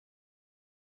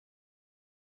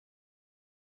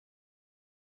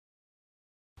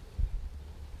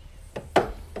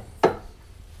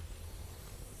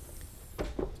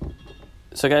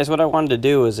So guys, what I wanted to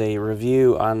do is a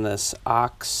review on this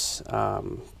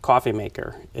OXX coffee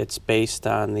maker. It's based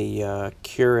on the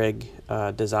Keurig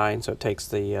design, so it takes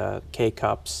the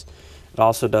K-cups. It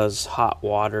also does hot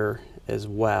water as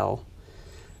well.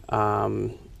 My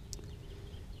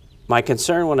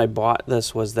concern when I bought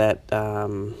this was that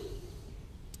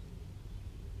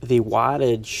the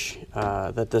wattage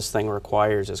that this thing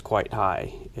requires is quite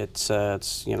high. It's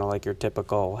you know, like your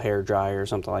typical hair dryer or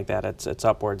something like that. It's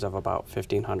upwards of about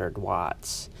 1500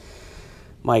 watts.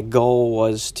 My goal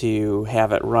was to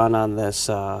have it run on this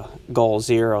Goal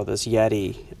Zero, this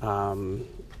Yeti.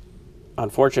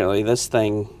 Unfortunately, this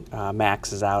thing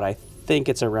maxes out. I think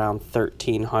it's around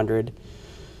 1300.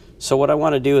 So what I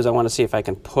want to do is I want to see if I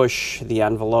can push the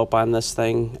envelope on this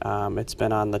thing. It's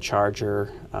been on the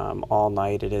charger all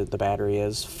night. The battery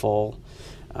is full.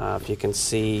 If you can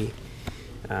see,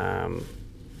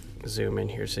 zoom in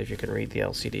here, see if you can read the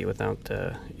LCD without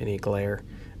any glare.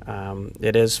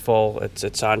 It is full.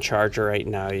 It's on charger right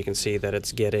now. You can see that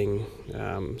it's getting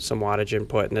some wattage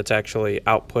input, and it's actually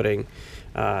outputting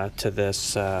to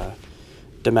this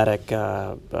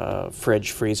Dometic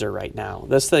fridge freezer right now.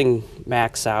 This thing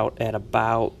maxes out at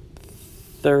about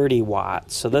 30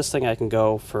 watts. So this thing I can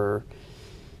go for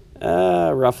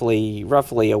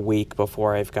roughly a week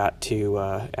before I've got to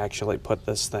actually put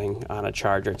this thing on a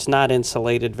charger. It's not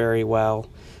insulated very well.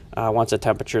 Once the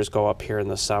temperatures go up here in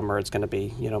the summer, it's going to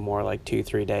be, you know, more like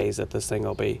 2-3 days that this thing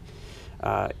will be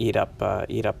eat up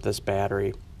this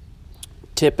battery.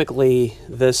 Typically,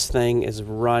 this thing is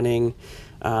running.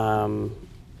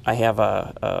 I have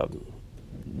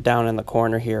down in the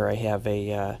corner here, I have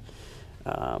an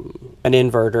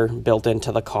inverter built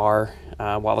into the car.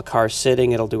 While the car's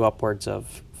sitting, it'll do upwards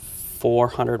of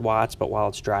 400 watts, but while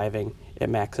it's driving, it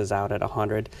maxes out at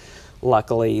 100.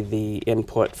 Luckily, the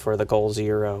input for the Goal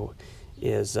Zero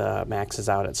is maxes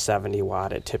out at 70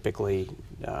 watt. It typically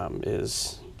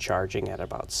is charging at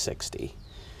about 60.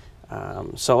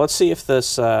 So let's see if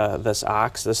this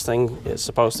OXX, this thing is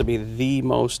supposed to be the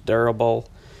most durable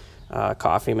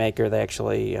coffee maker. They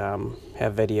actually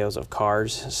have videos of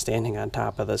cars standing on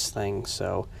top of this thing.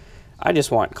 So I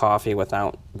just want coffee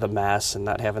without the mess and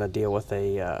not having to deal with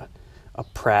a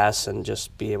press, and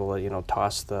just be able to, you know,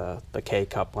 toss the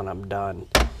K-cup when I'm done.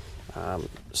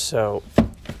 So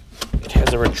it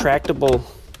has a retractable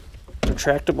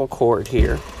cord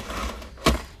here.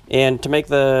 And to make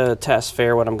the test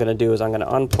fair, what I'm going to do is I'm going to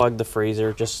unplug the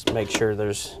freezer, just make sure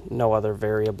there's no other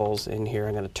variables in here.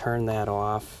 I'm going to turn that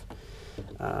off,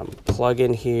 plug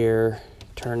in here,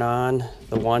 turn on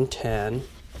the 110.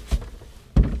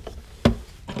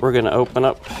 We're going to open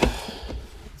up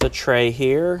the tray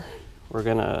here. We're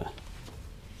going to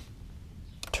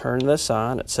turn this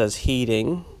on. It says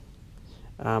heating.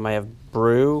 I have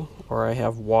brew or I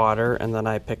have water, and then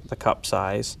I pick the cup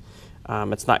size.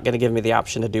 It's not going to give me the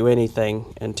option to do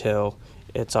anything until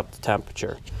it's up to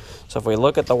temperature. So if we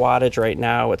look at the wattage right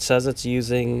now, it says it's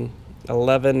using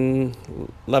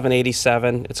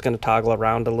 1187. It's going to toggle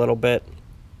around a little bit.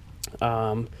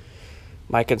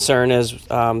 My concern is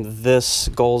this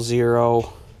Goal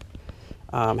Zero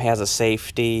has a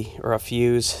safety or a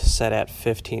fuse set at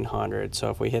 1500. So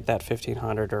if we hit that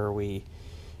 1500, or we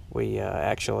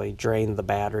actually drain the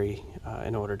battery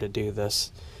in order to do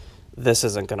this, this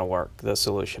isn't going to work. This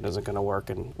solution isn't going to work,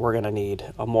 and we're going to need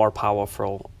a more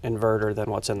powerful inverter than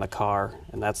what's in the car,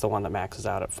 and that's the one that maxes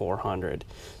out at 400.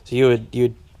 So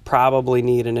you'd probably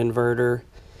need an inverter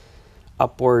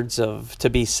upwards of, to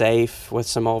be safe with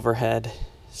some overhead,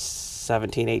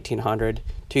 1800.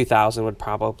 2000 would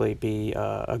probably be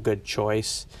a good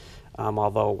choice.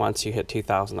 Although once you hit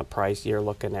 2000, the price, you're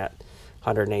looking at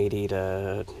 $180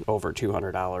 to over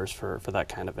 $200 for that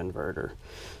kind of inverter.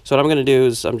 So what I'm going to do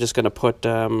is I'm just going to put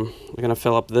we're going to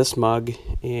fill up this mug,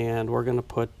 and we're going to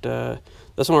put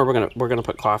this one we're going to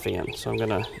put coffee in. So I'm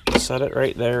going to set it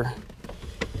right there.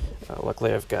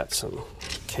 Luckily I've got some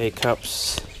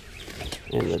K-cups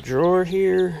in the drawer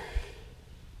here.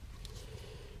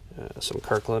 Some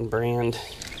Kirkland brand.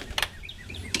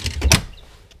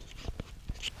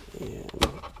 And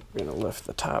we're going to lift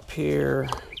the top here,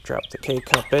 drop the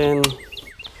K-cup in.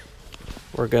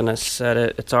 We're going to set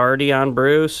it, it's already on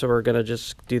brew, so we're going to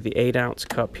just do the 8-ounce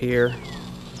cup here.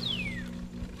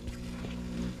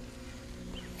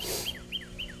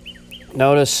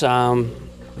 Notice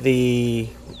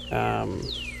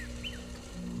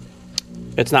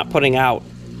it's not putting out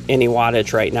any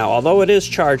wattage right now, although it is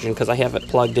charging because I have it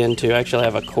plugged into, actually I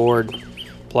have a cord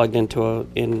plugged into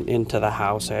the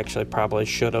house. I actually probably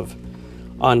should have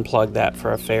unplugged that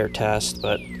for a fair test,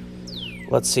 but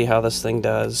let's see how this thing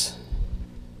does.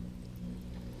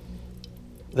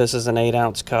 This is an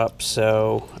 8-ounce cup,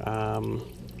 so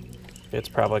it's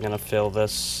probably going to fill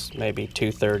this, maybe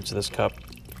 2/3 of this cup.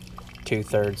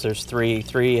 2/3. There's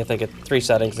three. I think it's 3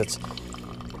 settings. It's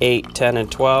 8, 10, and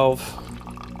 12.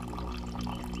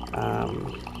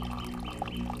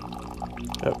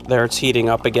 Oh, there it's heating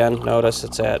up again. Notice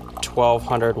it's at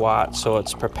 1200 watts, so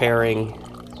it's preparing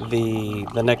the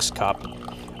next cup.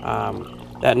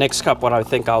 That next cup, what I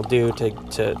think I'll do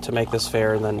to make this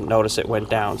fair, and then notice it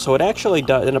went down. So it actually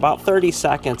does, in about 30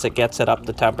 seconds, it gets it up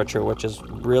to temperature, which is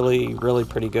really, really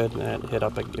pretty good. And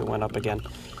it went up again.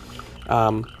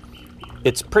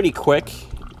 It's pretty quick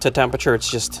to temperature. It's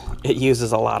just, it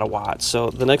uses a lot of watts. So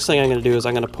the next thing I'm going to do is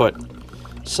I'm going to put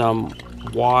some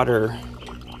water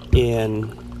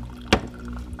in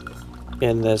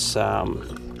this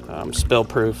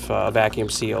spill-proof vacuum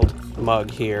sealed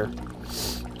mug here.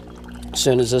 As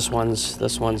soon as this one's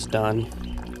done.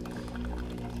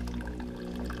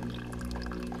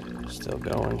 Still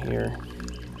going here.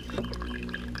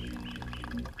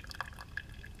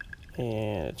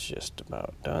 And it's just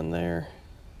about done there.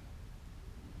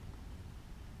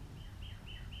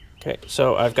 Okay,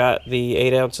 so I've got the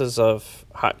 8 ounces of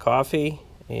hot coffee,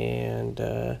 and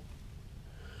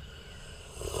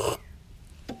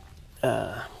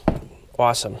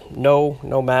awesome.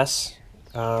 No mess.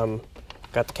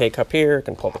 Got the K-cup here. I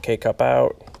can pull the K-cup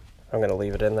out. I'm going to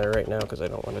leave it in there right now because I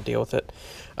don't want to deal with it.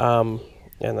 And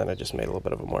then I just made a little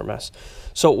bit of a more mess.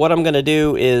 So what I'm going to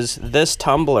do is this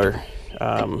tumbler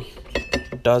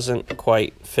doesn't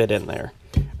quite fit in there.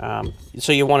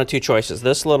 So you have one of two choices.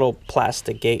 This little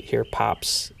plastic gate here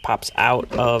pops out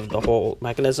of the whole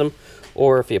mechanism,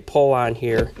 or if you pull on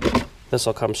here, this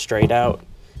will come straight out.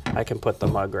 I can put the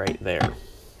mug right there.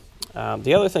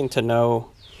 The other thing to know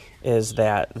is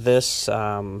that this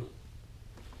will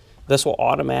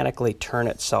automatically turn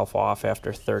itself off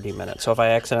after 30 minutes. So if I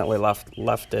accidentally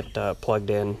left it plugged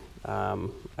in,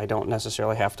 I don't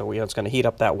necessarily have to. It's going to heat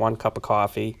up that 1 cup of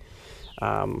coffee,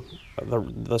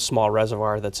 the small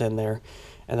reservoir that's in there,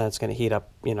 and then it's going to heat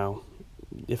up.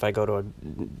 If I go to a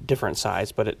different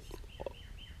size, but it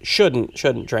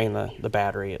shouldn't drain the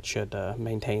battery. It should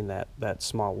maintain that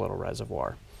small little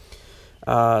reservoir.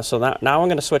 So now I'm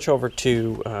going to switch over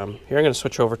to here. I'm going to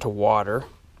switch over to water,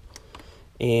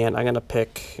 and I'm going to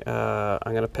pick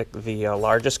the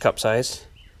largest cup size.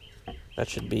 That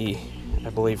should be,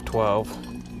 I believe, 12.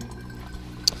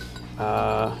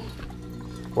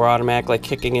 We're automatically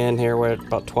kicking in here. We're at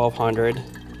about 1200.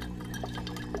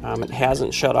 It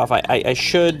hasn't shut off. I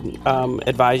should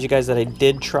advise you guys that I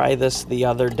did try this the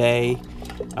other day.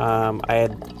 I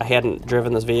hadn't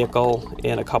driven this vehicle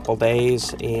in a couple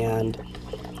days, and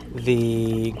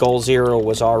the Goal Zero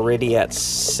was already at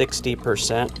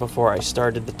 60% before I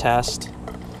started the test.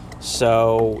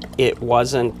 So it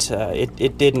wasn't,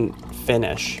 it didn't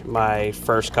finish my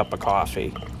first cup of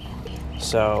coffee.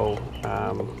 So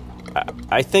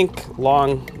I think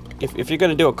if you're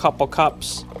going to do a couple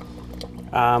cups,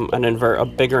 a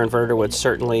bigger inverter would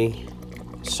certainly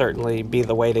be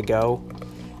the way to go.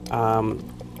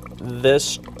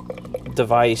 This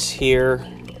device here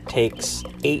takes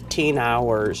 18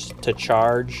 hours to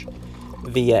charge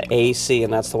via AC,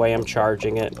 and that's the way I'm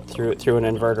charging it, through an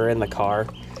inverter in the car.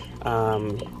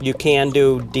 You can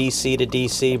do DC to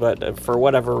DC, but for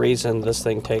whatever reason this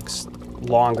thing takes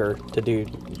longer to do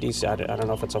DC. I don't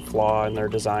know if it's a flaw in their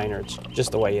design or it's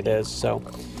just the way it is. So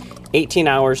 18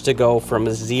 hours to go from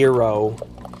 0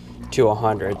 to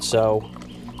 100. So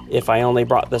if I only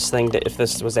brought this thing if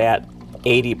this was at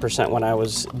 80% when I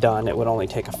was done, it would only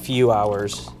take a few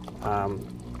hours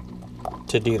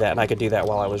to do that, and I could do that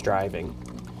while I was driving.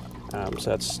 So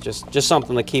that's just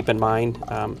something to keep in mind.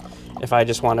 If I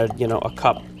just wanted, a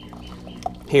cup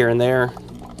here and there,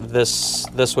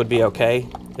 this would be okay.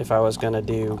 If I was going to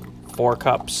do 4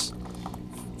 cups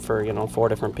for 4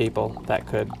 different people, that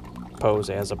could pose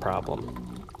as a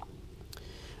problem.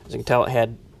 As you can tell, it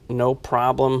had no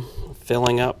problem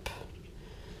filling up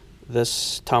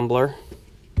this tumbler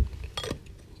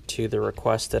to the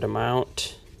requested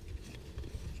amount.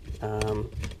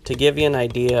 To give you an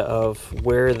idea of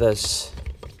where this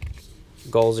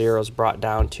Goal Zero is brought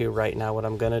down to right now, what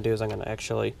I'm going to do is I'm going to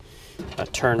actually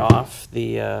turn off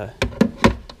the aux.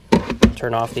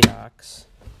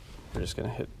 We're just going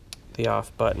to hit the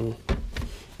off button,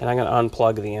 and I'm going to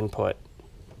unplug the input,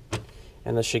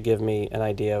 and this should give me an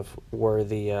idea of where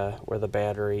the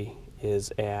battery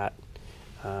is at.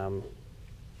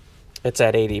 It's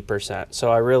at 80%,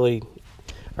 so I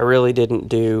really didn't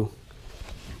do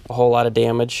a whole lot of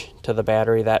damage to the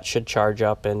battery. That should charge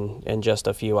up in just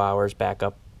a few hours, back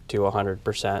up to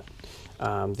 100%.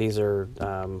 These are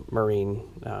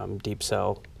marine deep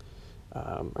cell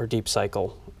or deep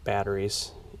cycle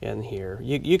batteries in here.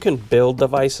 You can build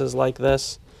devices like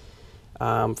this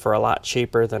for a lot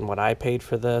cheaper than what I paid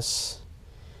for this,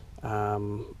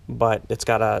 but it's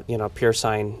got a pure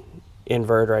sine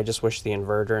inverter. I just wish the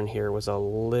inverter in here was a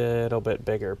little bit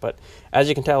bigger, but as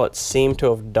you can tell, it seemed to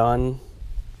have done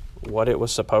what it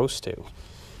was supposed to.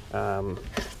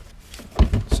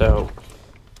 So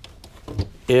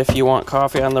if you want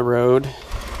coffee on the road,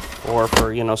 or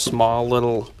for small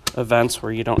little events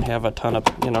where you don't have a ton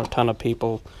of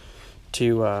people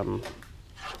to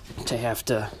have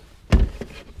to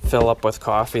fill up with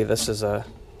coffee, this is I'm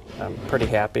pretty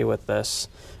happy with this.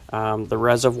 The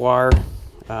reservoir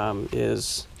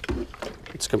it's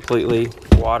completely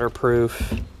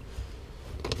waterproof.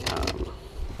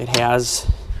 It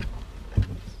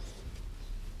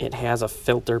has a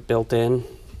filter built in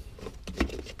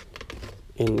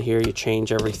here. You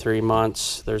change every 3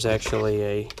 months. There's actually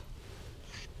I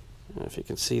don't know if you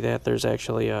can see that, there's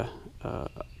actually a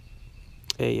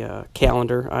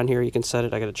calendar on here. You can set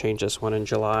it. I got to change this one in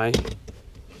July.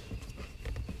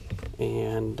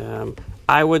 And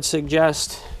I would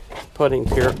suggest putting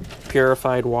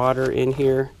purified water in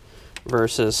here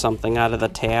versus something out of the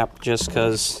tap, just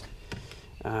because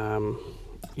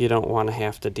you don't want to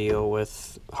have to deal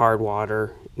with hard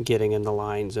water getting in the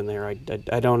lines in there.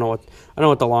 I don't know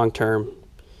what the long term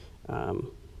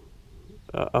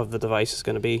of the device is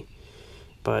going to be,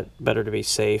 but better to be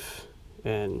safe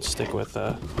and stick with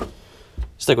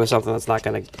something that's not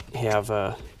going to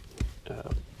have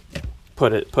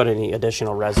put any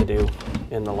additional residue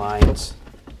in the lines.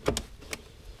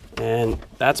 And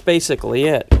that's basically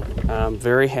it. I'm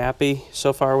very happy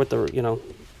so far with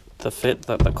the fit.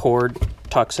 The cord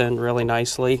tucks in really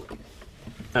nicely.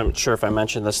 I'm not sure if I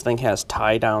mentioned, this thing has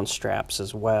tie down straps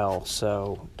as well,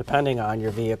 so depending on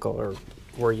your vehicle or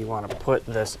where you want to put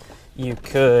this, you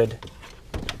could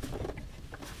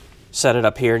set it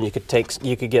up here, and you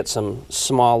could get some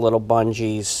small little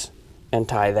bungees and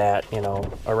tie that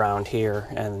around here,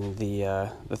 and the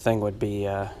thing would be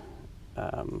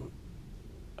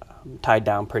tied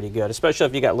down pretty good, especially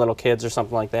if you got little kids or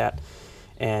something like that,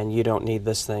 and you don't need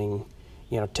this thing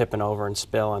tipping over and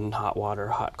spilling hot water,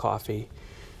 hot coffee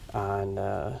on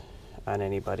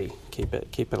anybody. Keep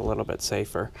it a little bit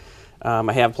safer.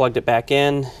 I have plugged it back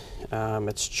in.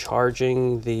 It's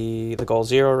charging the Goal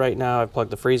Zero right now. I've plugged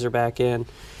the freezer back in.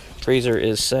 Freezer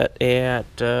is set at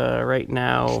right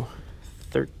now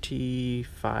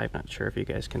 35. Not sure if you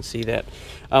guys can see that.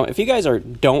 If you guys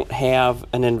don't have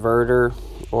an inverter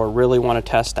or really want to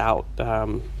test out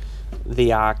the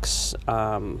OXX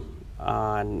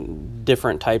on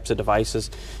different types of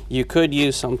devices, you could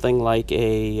use something like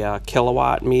a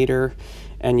kilowatt meter,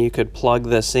 and you could plug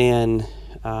this in,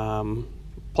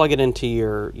 plug it into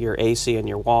your AC in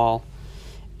your wall,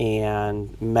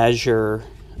 and measure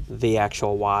the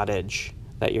actual wattage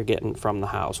that you're getting from the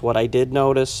house. What I did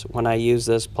notice when I use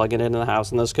this, plug it into the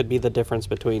house, and this could be the difference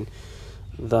between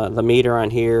the meter on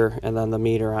here and then the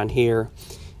meter on here,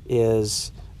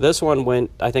 is this one went,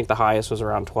 I think the highest was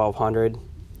around 1200.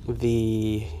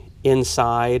 The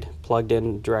inside plugged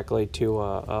in directly to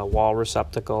a wall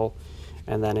receptacle,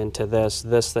 and then into this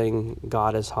thing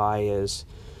got as high as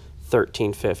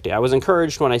 1350. I was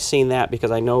encouraged when I seen that, because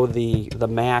I know the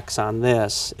max on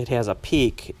this, it has a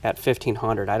peak at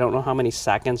 1500. I don't know how many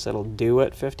seconds it'll do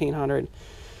at 1500,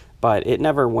 but it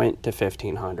never went to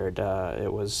 1500.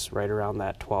 It was right around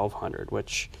that 1200,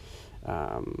 which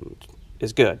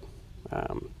is good.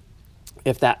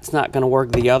 If that's not going to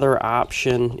work, the other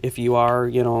option, if you are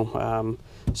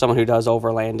someone who does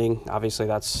overlanding, obviously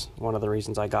that's one of the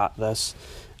reasons I got this,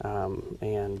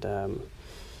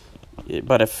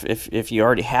 but if you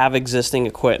already have existing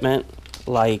equipment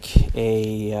like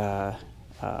a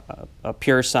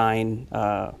pure sine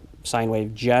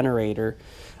wave generator,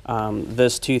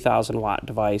 this 2000 watt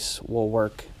device will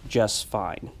work just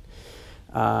fine.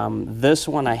 This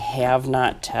one I have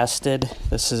not tested.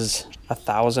 This is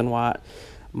 1000 watt.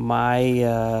 My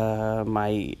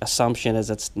assumption is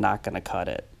it's not going to cut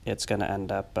it. It's going to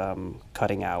end up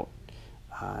cutting out.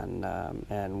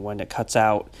 And when it cuts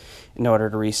out, in order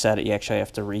to reset it, you actually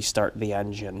have to restart the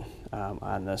engine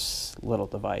on this little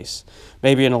device.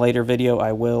 Maybe in a later video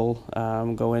I will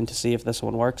go in to see if this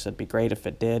one works. It'd be great if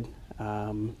it did.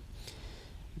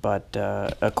 But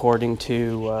according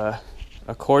to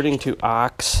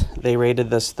OXX, they rated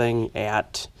this thing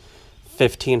at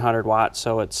 1500 watts,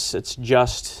 so it's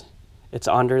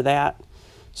under that.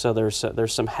 So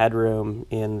there's some headroom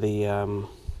in the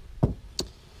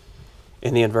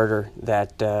inverter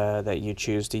that you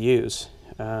choose to use.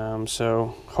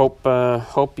 So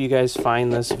hope you guys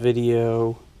find this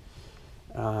video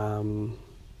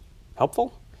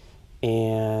helpful.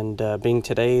 And being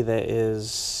today that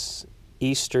is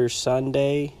Easter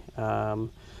Sunday,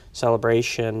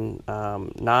 celebration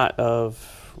not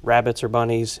of rabbits or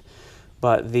bunnies,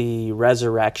 but the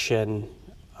resurrection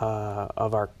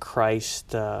of our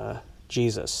Christ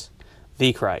Jesus,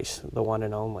 the Christ, the one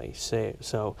and only.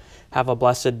 So have a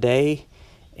blessed day,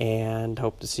 and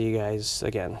hope to see you guys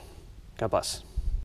again. God bless.